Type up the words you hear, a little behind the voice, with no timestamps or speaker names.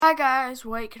Hi guys,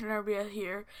 cnarvia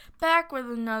here, back with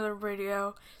another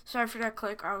video. Sorry for that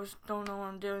click, don't know what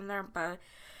I'm doing there, but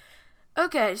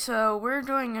okay, so we're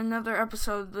doing another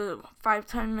episode of the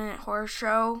 5-10 minute horror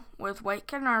show with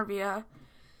cnarvia.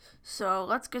 So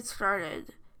let's get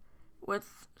started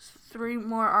with 3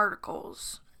 more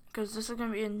articles, because this is going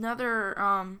to be another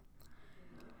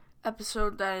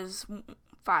episode that is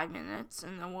 5 minutes,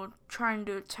 and then we'll try and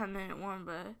do a 10-minute one,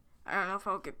 but I don't know if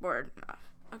I'll get bored enough.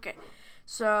 Okay,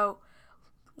 so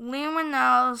Liam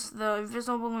Winnell's The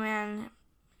Invisible Man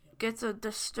gets a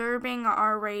disturbing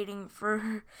R rating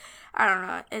for, I don't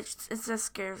know, it just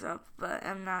scares up, but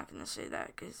I'm not going to say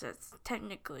that because that's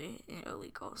technically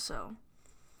illegal, so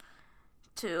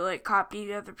to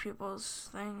copy other people's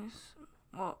things,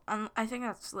 well, I think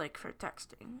that's for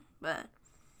texting, but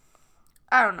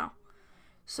I don't know.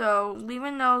 So Liam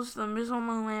Winnell's The Invisible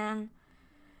Man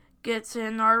gets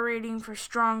an R rating for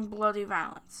strong, bloody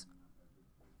violence.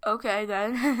 Okay,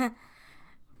 then.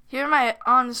 Here are my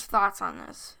honest thoughts on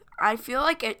this. I feel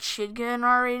like it should get an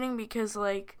R rating because,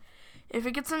 if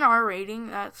it gets an R rating,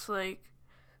 that's,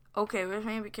 okay with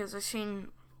me because I've seen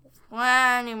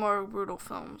plenty more brutal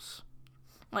films.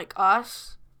 Like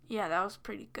Us. Yeah, that was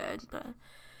pretty good, but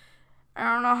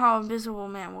I don't know how Invisible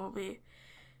Man will be.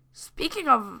 Speaking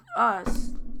of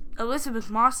Us,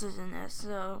 Elizabeth Moss is in this,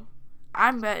 so I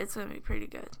bet it's going to be pretty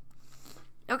good.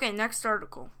 Okay, next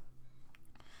article.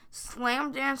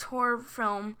 Slam dance horror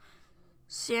film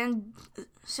Sanzero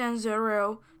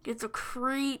gets a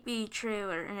creepy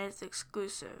trailer and it's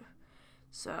exclusive.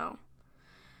 So,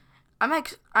 I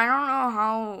don't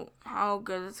know how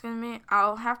good it's going to be.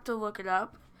 I'll have to look it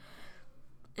up.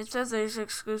 It says it's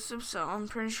exclusive, so I'm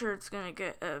pretty sure it's going to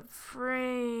get a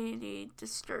pretty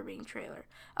disturbing trailer.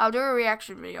 I'll do a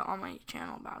reaction video on my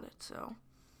channel about it, so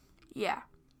yeah.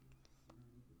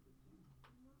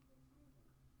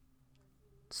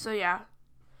 So yeah.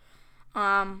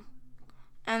 And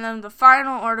then the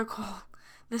final article,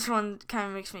 this one kind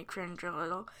of makes me cringe a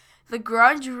little. The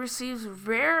Grudge receives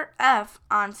rare F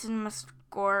on cinema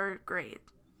score grade.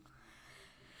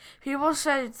 People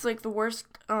said it's the worst,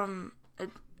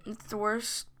 it's the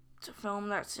worst film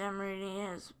that Sam Raimi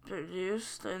has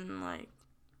produced, and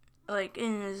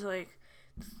in his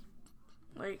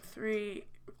 3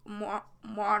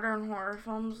 modern horror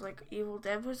films, Evil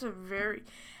Dead was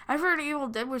I've heard Evil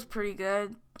Dead was pretty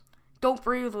good. Don't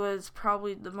Breathe was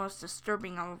probably the most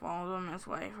disturbing of all of them, that's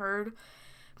what I've heard.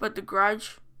 But The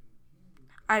Grudge,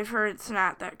 I've heard it's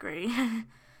not that great.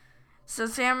 So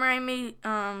Sam Raimi,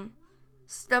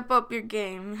 step up your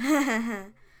game.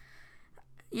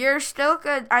 You're still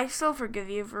good. I still forgive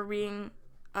you for being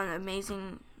an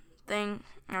amazing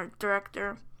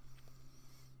director.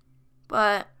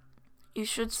 But you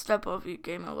should step up your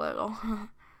game a little.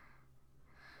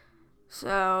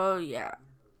 So, yeah.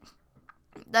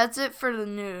 That's it for the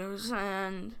news.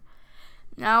 And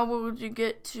now we'll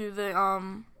get to the,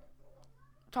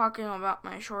 talking about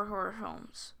my short horror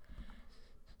films.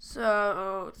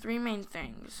 So, 3 main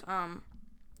things.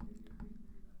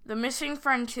 The Missing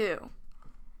Friend 2.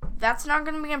 That's not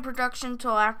going to be in production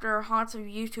until after Haunts of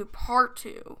YouTube Part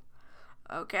 2.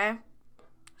 Okay?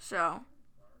 So,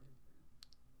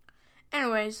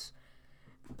 anyways,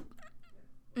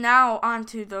 now on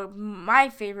to my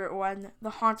favorite one, the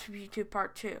Haunts of YouTube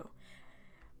Part 2.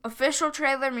 Official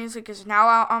trailer music is now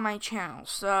out on my channel,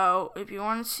 so if you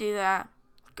want to see that,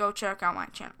 go check out my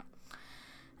channel.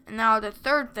 And now the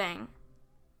third thing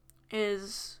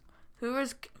is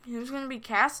who's going to be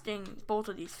casting both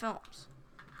of these films.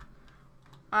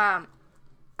 I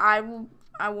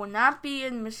will not be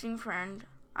in Missing Friend.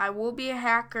 I will be a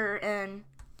hacker in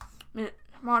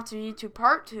Haunts of YouTube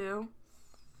Part 2.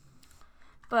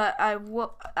 But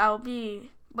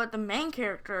but the main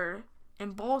character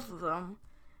in both of them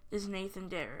is Nathan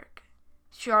Derrick.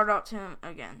 Shout out to him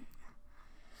again.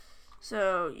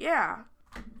 So yeah,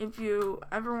 if you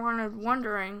ever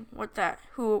wondering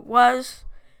who it was,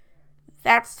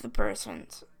 that's the person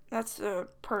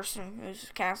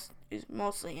who's cast is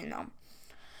mostly in them.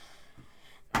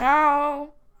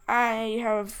 Now I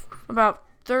have about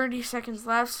 30 seconds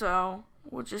left, so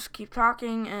we'll just keep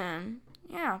talking, and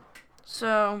yeah.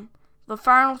 So, the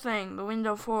final thing, The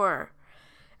Window 4.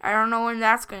 I don't know when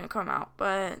that's going to come out,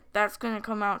 but that's going to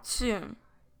come out soon.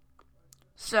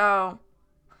 So,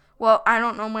 well, I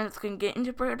don't know when it's going to get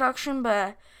into production,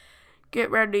 but get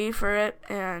ready for it,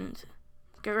 and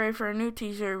get ready for a new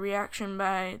teaser reaction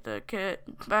by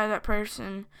that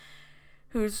person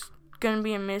who's going to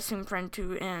be a Missing Friend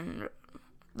 2 and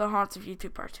the Haunts of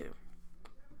YouTube Part 2.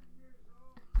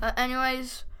 But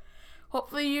anyways,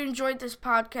 hopefully you enjoyed this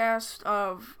podcast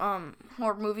of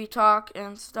horror movie talk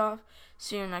and stuff.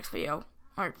 see you next video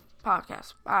or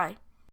podcast. Bye.